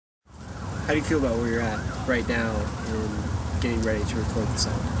How do you feel about where you're at right now and getting ready to record the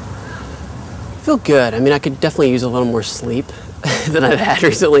song? I feel good. I mean, I could definitely use a little more sleep than I've had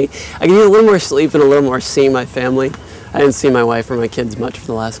recently. I could use a little more sleep and a little more seeing my family. I didn't see my wife or my kids much for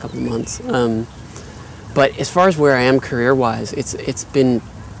the last couple of months. But as far as where I am career-wise, it's been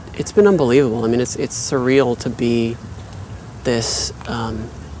unbelievable. I mean, it's surreal to be this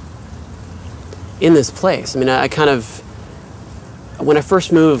in this place. I mean, I kind of, when I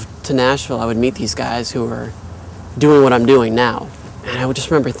first moved to Nashville, I would meet these guys who were doing what I'm doing now, and I would just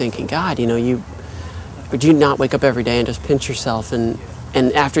remember thinking, God, you know, would you not wake up every day and just pinch yourself? And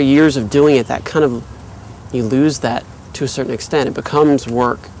after years of doing it, that kind of, you lose that to a certain extent. It becomes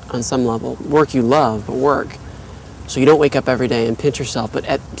work on some level, work you love, but work. So you don't wake up every day and pinch yourself, but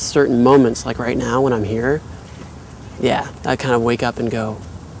at certain moments, like right now when I'm here, yeah, I kind of wake up and go,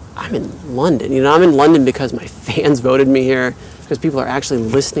 I'm in London. You know, I'm in London because my fans voted me here, because people are actually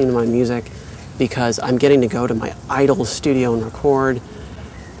listening to my music, because I'm getting to go to my idol studio and record.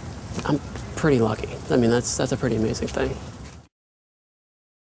 I'm pretty lucky. I mean, that's a pretty amazing thing.